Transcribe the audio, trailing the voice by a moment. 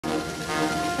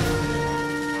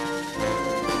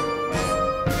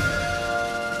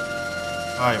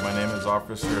Hi, my name is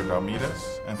Officer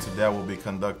Ramirez, and today I will be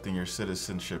conducting your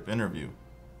citizenship interview.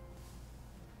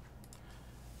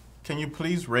 Can you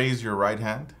please raise your right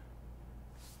hand?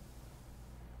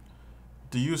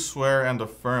 Do you swear and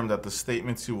affirm that the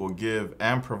statements you will give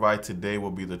and provide today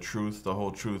will be the truth, the whole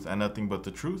truth, and nothing but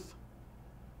the truth?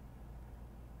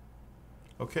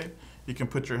 Okay, you can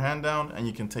put your hand down and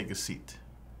you can take a seat.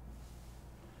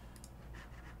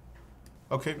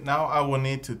 Okay, now I will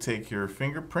need to take your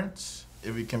fingerprints.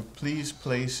 If you can please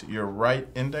place your right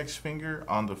index finger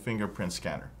on the fingerprint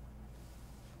scanner.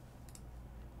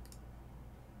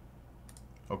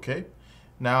 Okay,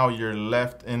 now your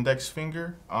left index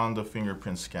finger on the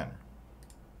fingerprint scanner.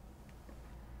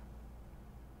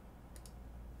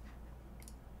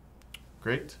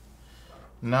 Great.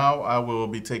 Now I will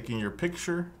be taking your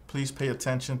picture. Please pay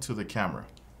attention to the camera.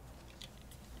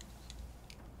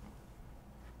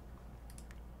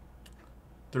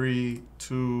 Three,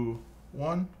 two,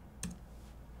 one.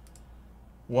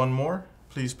 One more.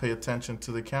 Please pay attention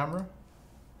to the camera.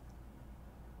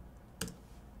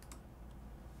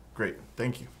 Great,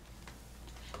 thank you.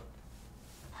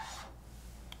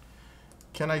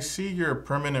 Can I see your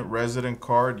permanent resident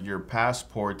card, your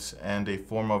passports, and a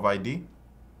form of ID?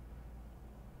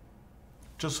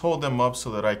 Just hold them up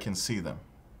so that I can see them.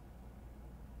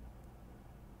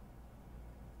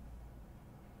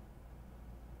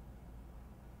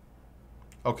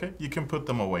 Okay, you can put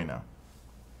them away now.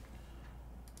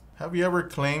 Have you ever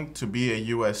claimed to be a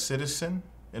U.S. citizen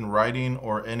in writing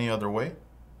or any other way?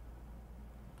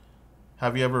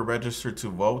 Have you ever registered to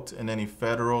vote in any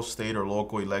federal, state, or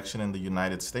local election in the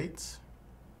United States?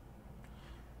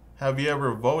 Have you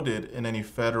ever voted in any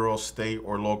federal, state,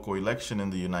 or local election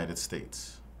in the United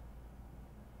States?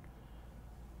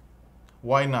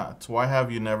 Why not? Why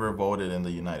have you never voted in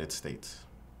the United States?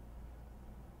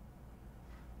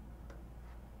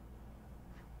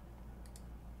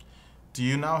 Do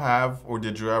you now have, or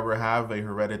did you ever have, a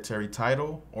hereditary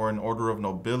title or an order of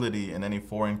nobility in any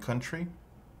foreign country?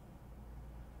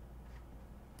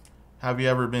 Have you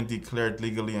ever been declared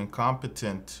legally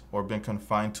incompetent or been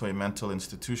confined to a mental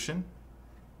institution?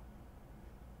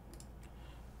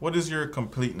 What is your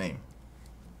complete name?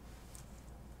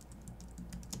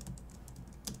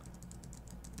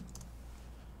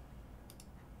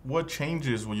 What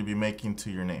changes will you be making to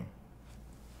your name?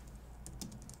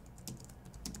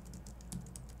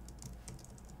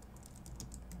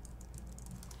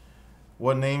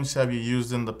 What names have you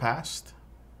used in the past?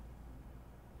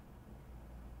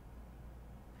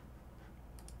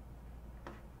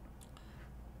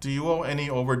 Do you owe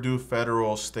any overdue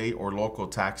federal, state, or local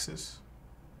taxes?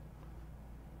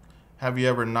 Have you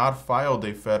ever not filed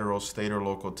a federal, state, or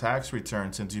local tax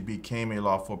return since you became a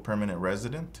lawful permanent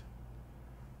resident?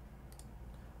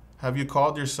 Have you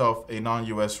called yourself a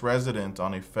non-U.S. resident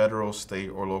on a federal, state,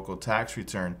 or local tax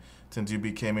return since you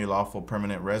became a lawful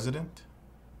permanent resident?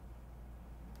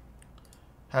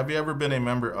 Have you ever been a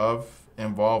member of,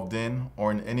 involved in,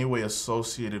 or in any way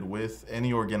associated with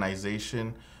any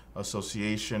organization,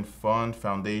 association, fund,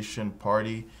 foundation,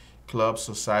 party, club,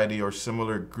 society, or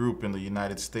similar group in the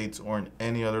United States or in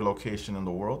any other location in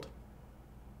the world?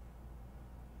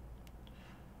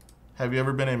 Have you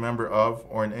ever been a member of,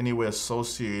 or in any way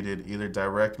associated, either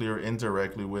directly or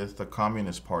indirectly, with the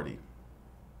Communist Party,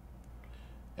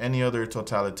 any other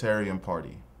totalitarian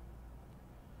party,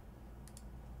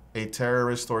 a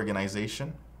terrorist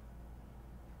organization?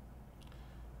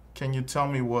 Can you tell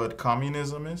me what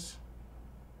communism is?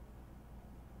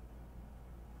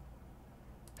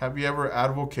 Have you ever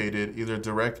advocated, either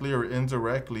directly or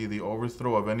indirectly, the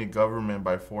overthrow of any government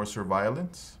by force or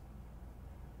violence?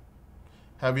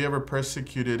 Have you ever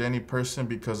persecuted any person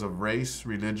because of race,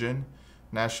 religion,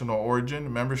 national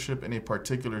origin, membership in a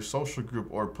particular social group,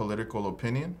 or political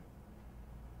opinion?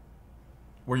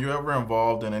 Were you ever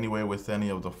involved in any way with any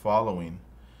of the following: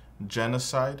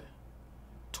 genocide,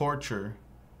 torture,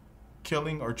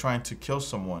 killing or trying to kill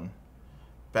someone,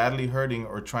 badly hurting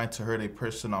or trying to hurt a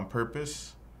person on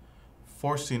purpose,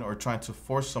 forcing or trying to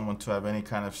force someone to have any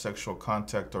kind of sexual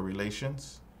contact or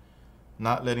relations,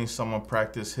 not letting someone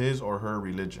practice his or her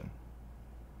religion?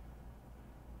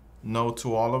 No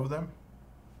to all of them?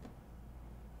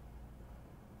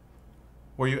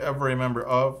 Were you ever a member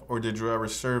of, or did you ever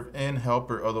serve in, help,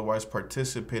 or otherwise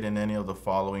participate in any of the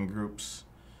following groups: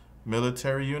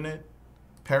 military unit,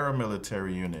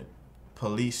 paramilitary unit,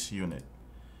 police unit,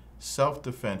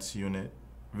 self-defense unit,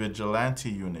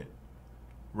 vigilante unit,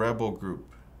 rebel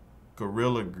group,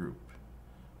 guerrilla group,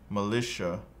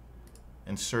 militia,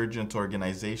 insurgent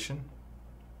organization?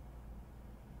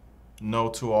 No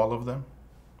to all of them?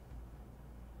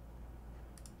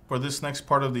 For this next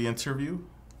part of the interview,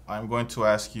 I'm going to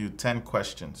ask you 10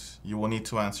 questions. You will need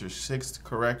to answer 6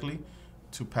 correctly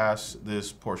to pass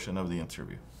this portion of the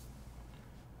interview.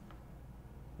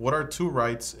 What are 2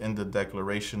 rights in the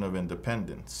Declaration of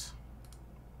Independence?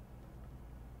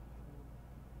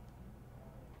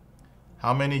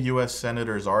 How many U.S.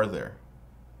 senators are there?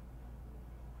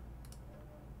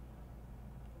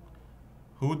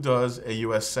 Who does a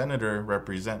U.S. senator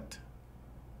represent?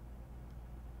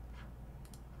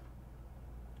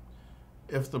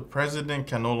 If the president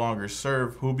can no longer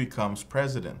serve, who becomes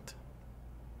president?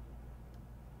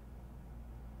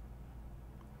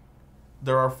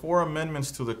 There are 4 amendments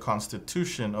to the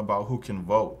Constitution about who can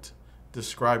vote.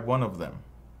 Describe one of them.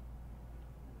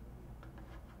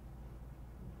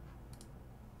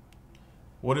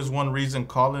 What is one reason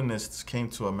colonists came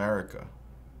to America?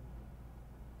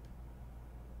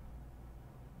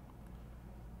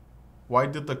 Why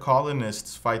did the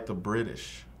colonists fight the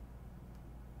British?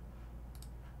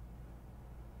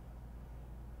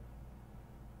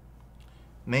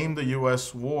 Name the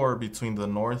U.S. war between the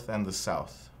North and the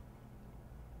South.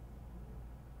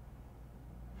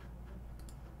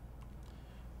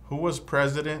 Who was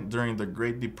president during the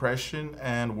Great Depression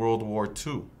and World War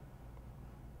II?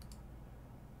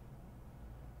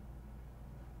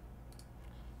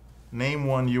 Name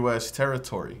one U.S.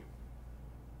 territory.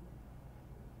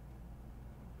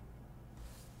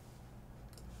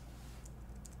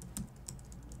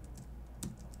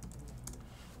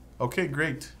 Okay,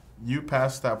 great. You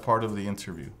passed that part of the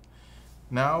interview.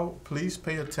 Now, please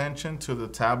pay attention to the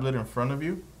tablet in front of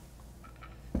you.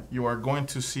 You are going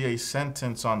to see a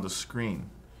sentence on the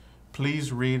screen.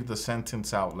 Please read the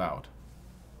sentence out loud.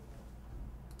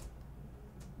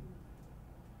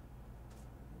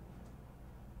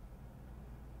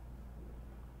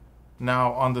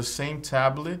 Now, on the same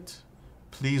tablet,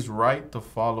 please write the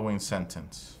following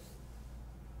sentence.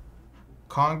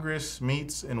 Congress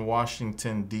meets in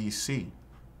Washington, D.C.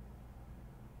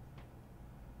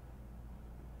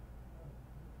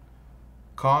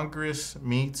 Congress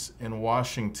meets in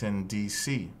Washington,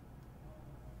 D.C.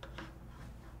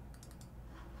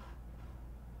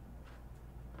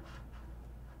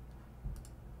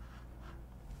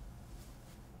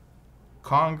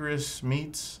 Congress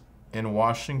meets in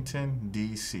Washington,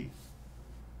 D.C.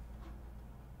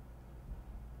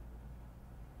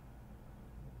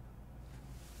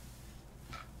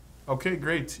 Okay,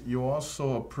 great. You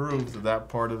also approved that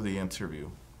part of the interview.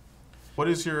 What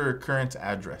is your current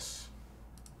address?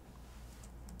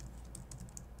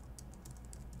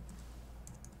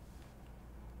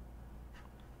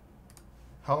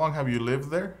 How long have you lived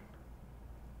there?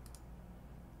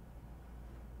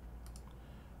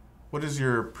 What is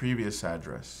your previous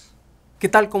address? ¿Qué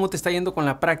tal? ¿Cómo te está yendo con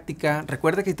la práctica?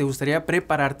 Recuerda que si te gustaría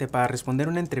prepararte para responder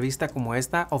una entrevista como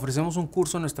esta, ofrecemos un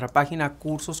curso en nuestra página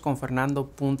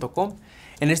cursosconfernando.com.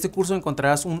 En este curso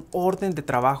encontrarás un orden de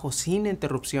trabajo sin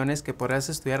interrupciones que podrás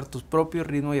estudiar a tu propio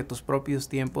ritmo y a tus propios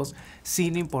tiempos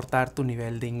sin importar tu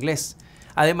nivel de inglés.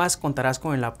 Además, contarás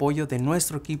con el apoyo de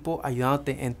nuestro equipo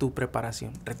ayudándote en tu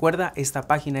preparación. Recuerda, esta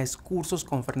página es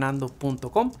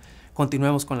cursosconfernando.com.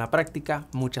 Continuemos con la práctica.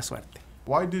 Mucha suerte.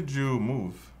 Why did you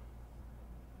move?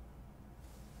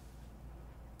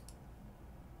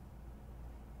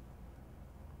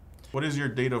 What is your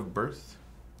date of birth?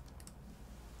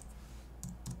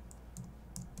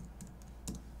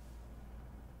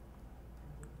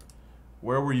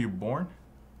 Where were you born?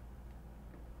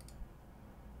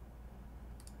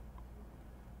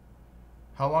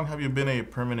 How long have you been a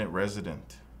permanent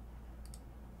resident?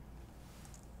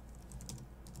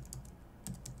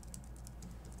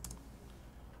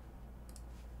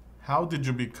 How did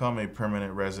you become a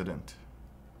permanent resident?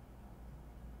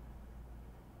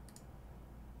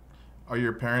 Are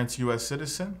your parents U.S.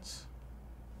 citizens?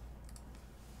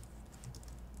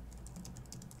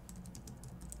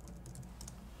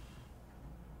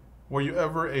 Were you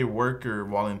ever a worker,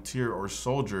 volunteer, or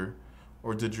soldier,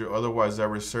 or did you otherwise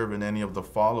ever serve in any of the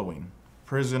following?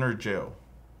 Prison or jail,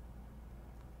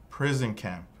 prison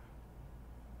camp,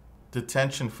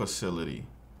 detention facility,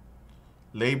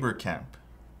 labor camp,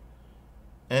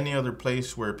 any other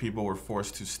place where people were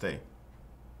forced to stay?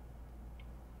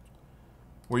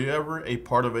 Were you ever a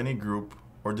part of any group,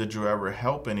 or did you ever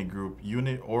help any group,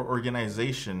 unit, or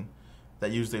organization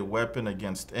that used a weapon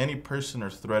against any person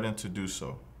or threatened to do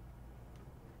so?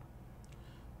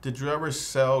 Did you ever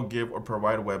sell, give, or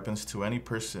provide weapons to any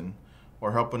person,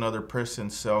 or help another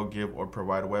person sell, give, or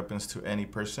provide weapons to any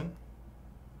person?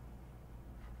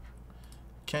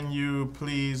 Can you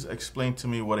please explain to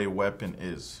me what a weapon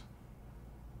is?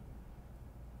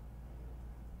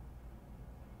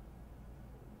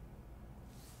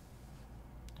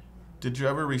 Did you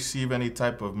ever receive any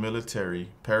type of military,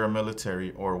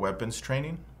 paramilitary, or weapons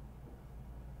training?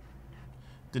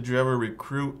 Did you ever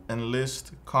recruit,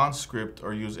 enlist, conscript,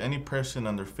 or use any person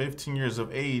under 15 years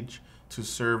of age to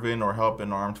serve in or help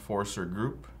an armed force or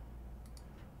group?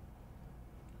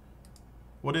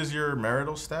 What is your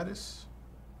marital status?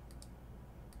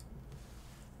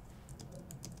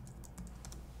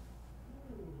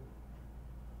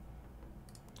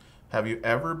 Have you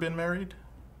ever been married?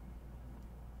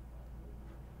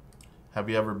 Have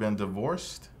you ever been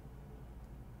divorced?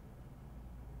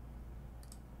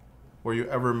 Were you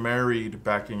ever married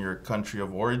back in your country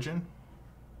of origin?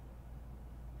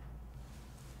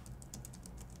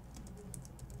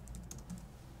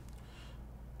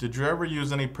 Did you ever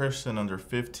use any person under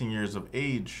 15 years of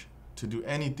age to do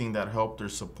anything that helped or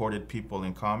supported people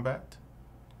in combat?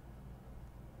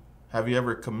 Have you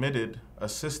ever committed,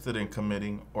 assisted in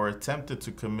committing, or attempted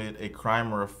to commit a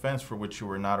crime or offense for which you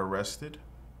were not arrested?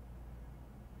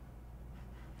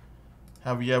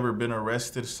 Have you ever been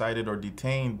arrested, cited, or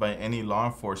detained by any law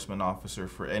enforcement officer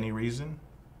for any reason?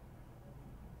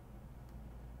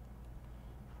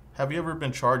 Have you ever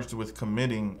been charged with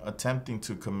committing, attempting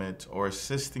to commit, or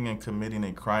assisting in committing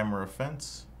a crime or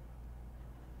offense?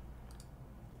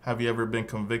 Have you ever been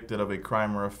convicted of a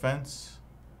crime or offense?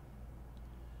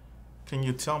 Can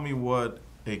you tell me what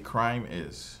a crime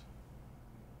is?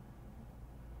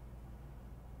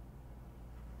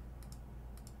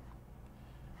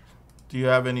 Do you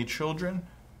have any children?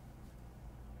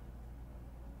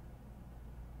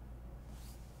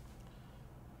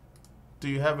 Do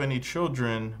you have any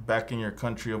children back in your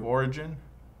country of origin?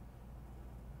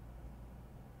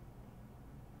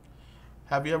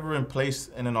 Have you ever been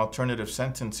placed in an alternative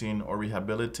sentencing or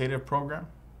rehabilitative program?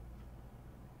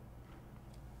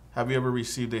 Have you ever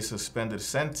received a suspended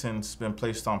sentence, been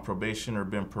placed on probation, or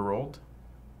been paroled?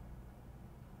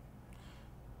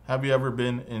 Have you ever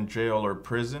been in jail or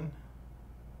prison?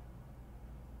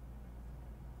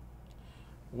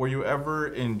 Were you ever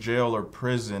in jail or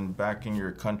prison back in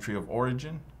your country of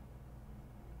origin?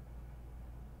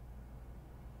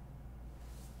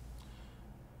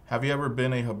 Have you ever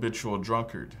been a habitual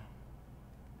drunkard?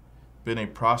 Been a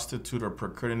prostitute or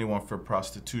procured anyone for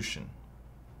prostitution?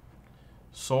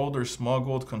 Sold or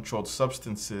smuggled controlled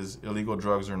substances, illegal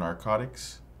drugs, or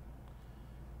narcotics?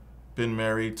 Been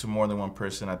married to more than one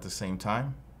person at the same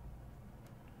time?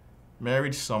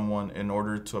 Married someone in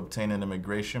order to obtain an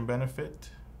immigration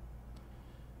benefit?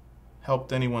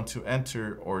 Helped anyone to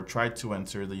enter or tried to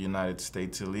enter the United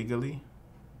States illegally?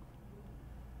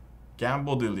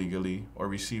 Gambled illegally or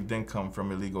received income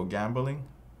from illegal gambling?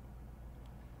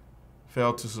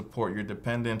 Failed to support your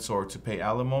dependents or to pay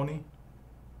alimony?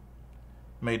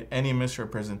 Made any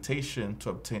misrepresentation to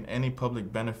obtain any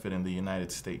public benefit in the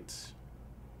United States?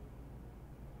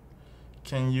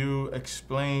 Can you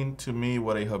explain to me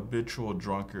what a habitual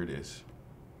drunkard is?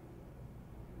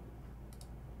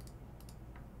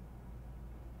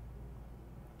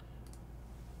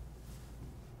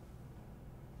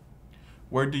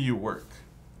 Where do you work?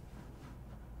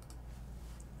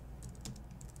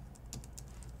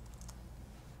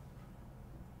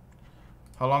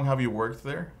 How long have you worked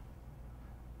there?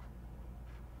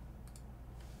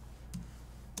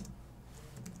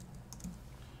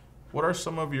 What are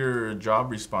some of your job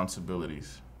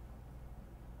responsibilities?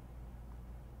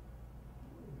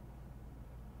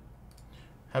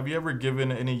 Have you ever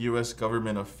given any U.S.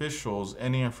 government officials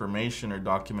any information or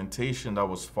documentation that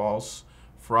was false,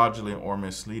 fraudulent, or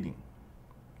misleading?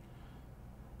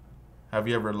 Have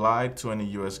you ever lied to any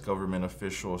U.S. government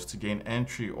officials to gain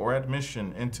entry or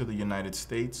admission into the United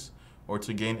States or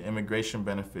to gain immigration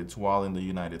benefits while in the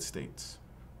United States?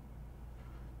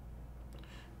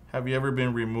 Have you ever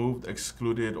been removed,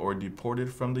 excluded, or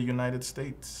deported from the United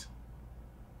States?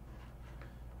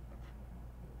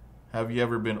 Have you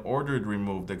ever been ordered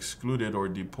removed, excluded, or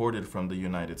deported from the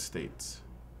United States?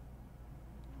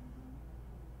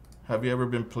 Have you ever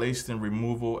been placed in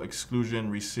removal,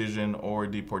 exclusion, rescission, or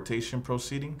deportation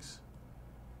proceedings?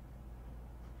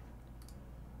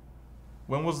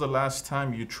 When was the last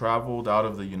time you traveled out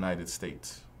of the United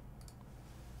States?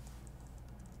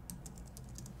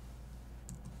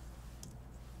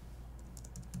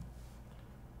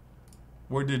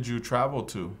 Where did you travel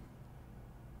to?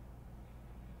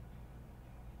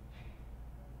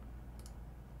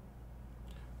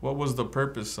 What was the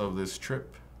purpose of this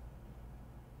trip?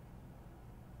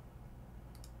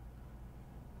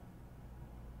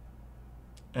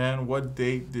 And what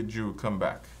date did you come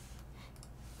back?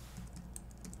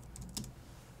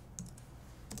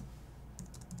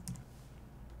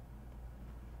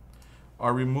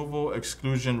 Are removal,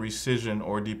 exclusion, rescission,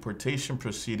 or deportation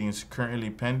proceedings currently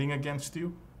pending against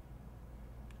you?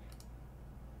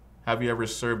 Have you ever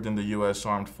served in the U.S.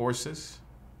 Armed Forces?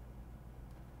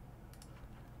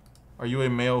 Are you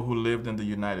a male who lived in the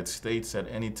United States at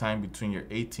any time between your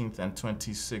 18th and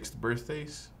 26th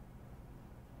birthdays?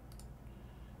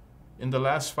 In the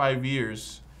last 5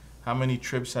 years, how many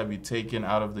trips have you taken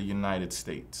out of the United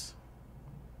States?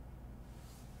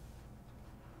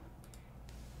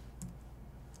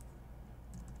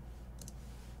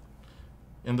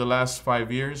 In the last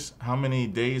 5 years, how many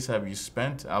days have you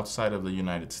spent outside of the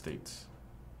United States?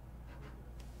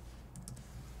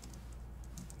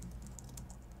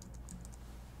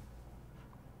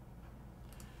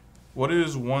 What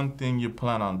is one thing you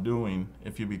plan on doing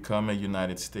if you become a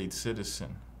United States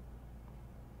citizen?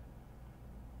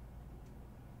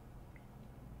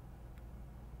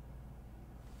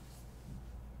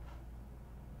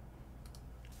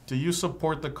 Do you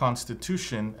support the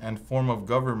Constitution and form of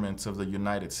government of the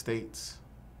United States?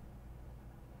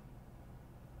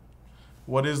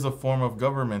 What is the form of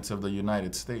government of the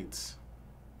United States?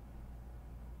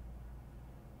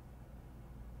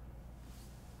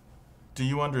 Do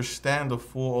you understand the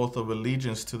full oath of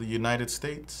allegiance to the United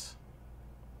States?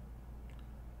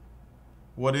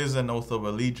 What is an oath of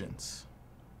allegiance?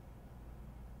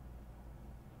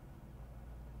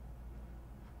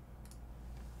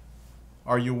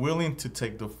 Are you willing to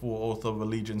take the full oath of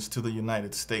allegiance to the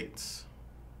United States?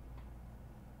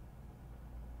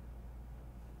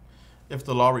 If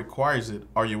the law requires it,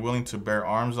 are you willing to bear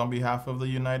arms on behalf of the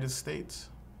United States?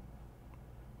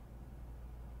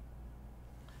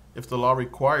 If the law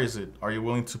requires it, are you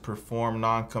willing to perform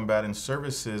non-combatant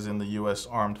services in the U.S.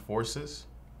 Armed Forces?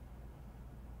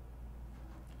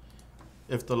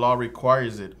 If the law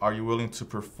requires it, are you willing to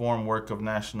perform work of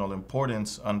national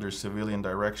importance under civilian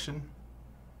direction?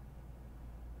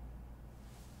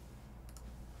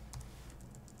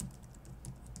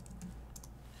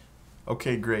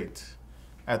 Okay, great.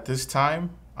 At this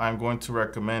time, I'm going to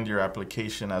recommend your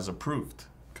application as approved.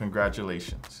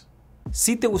 Congratulations.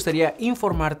 Si te gustaría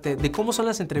informarte de cómo son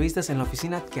las entrevistas en la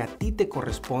oficina que a ti te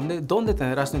corresponde, dónde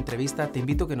tendrás tu entrevista, te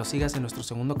invito a que nos sigas en nuestro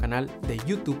segundo canal de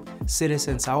YouTube,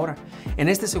 Citizens Ahora. En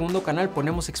este segundo canal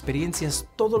ponemos experiencias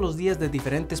todos los días de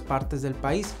diferentes partes del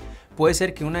país. Puede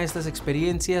ser que una de estas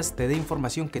experiencias te dé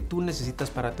información que tú necesitas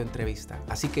para tu entrevista.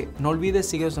 Así que no olvides,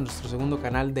 síguenos en nuestro segundo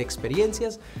canal de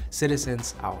experiencias,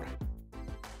 Citizens Ahora.